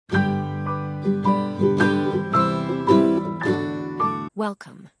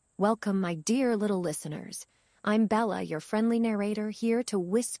Welcome, my dear little listeners. I'm Bella, your friendly narrator, here to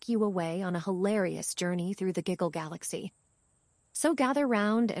whisk you away on a hilarious journey through the Giggle Galaxy. So gather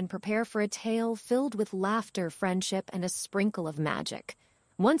round and prepare for a tale filled with laughter, friendship, and a sprinkle of magic.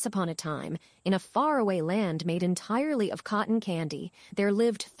 Once upon a time, in a faraway land made entirely of cotton candy, there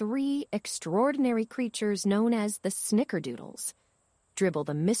lived 3 extraordinary creatures known as the Snickerdoodles. Dribble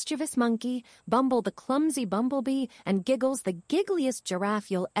the mischievous monkey, Bumble the clumsy bumblebee, and Giggles the giggliest giraffe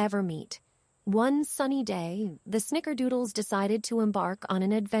you'll ever meet. One sunny day, the Snickerdoodles decided to embark on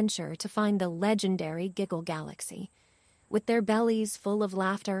an adventure to find the legendary Giggle Galaxy. With their bellies full of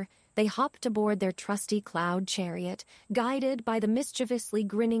laughter, they hopped aboard their trusty cloud chariot, guided by the mischievously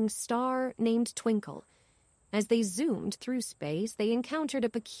grinning star named Twinkle. As they zoomed through space, they encountered a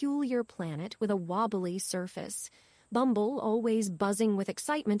peculiar planet with a wobbly surface. Bumble, always buzzing with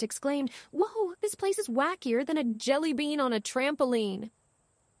excitement, exclaimed, "Whoa, this place is wackier than a jelly bean on a trampoline."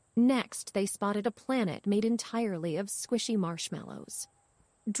 Next, they spotted a planet made entirely of squishy marshmallows.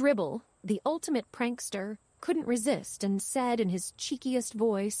 Dribble, the ultimate prankster, couldn't resist and said in his cheekiest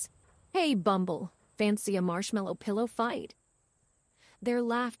voice, "Hey, Bumble, fancy a marshmallow pillow fight?" Their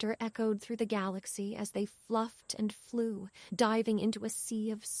laughter echoed through the galaxy as they fluffed and flew, diving into a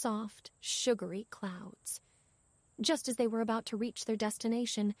sea of soft, sugary clouds. Just as they were about to reach their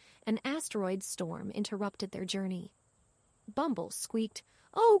destination, an asteroid storm interrupted their journey. Bumble squeaked,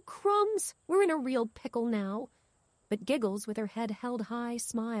 "Oh, crumbs, we're in a real pickle now." But Giggles, with her head held high,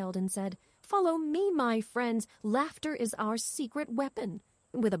 smiled and said, "Follow me, my friends. Laughter is our secret weapon."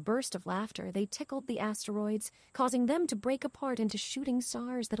 With a burst of laughter, they tickled the asteroids, causing them to break apart into shooting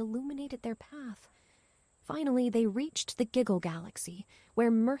stars that illuminated their path. Finally, they reached the Giggle Galaxy,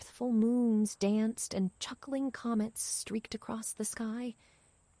 where mirthful moons danced and chuckling comets streaked across the sky.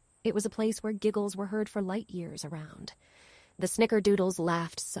 It was a place where giggles were heard for light years around. The Snickerdoodles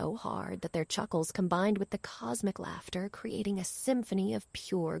laughed so hard that their chuckles combined with the cosmic laughter, creating a symphony of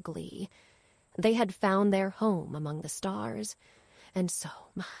pure glee. They had found their home among the stars. And so,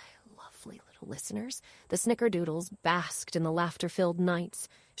 my lovely little listeners, the Snickerdoodles basked in the laughter-filled nights,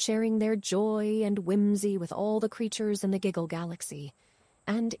 sharing their joy and whimsy with all the creatures in the Giggle Galaxy.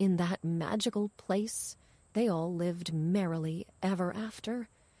 And in that magical place, they all lived merrily ever after.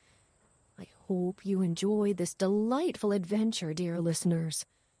 I hope you enjoyed this delightful adventure, dear listeners.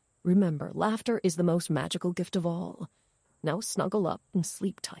 Remember, laughter is the most magical gift of all. Now snuggle up and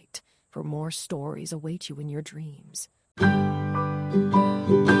sleep tight, for more stories await you in your dreams.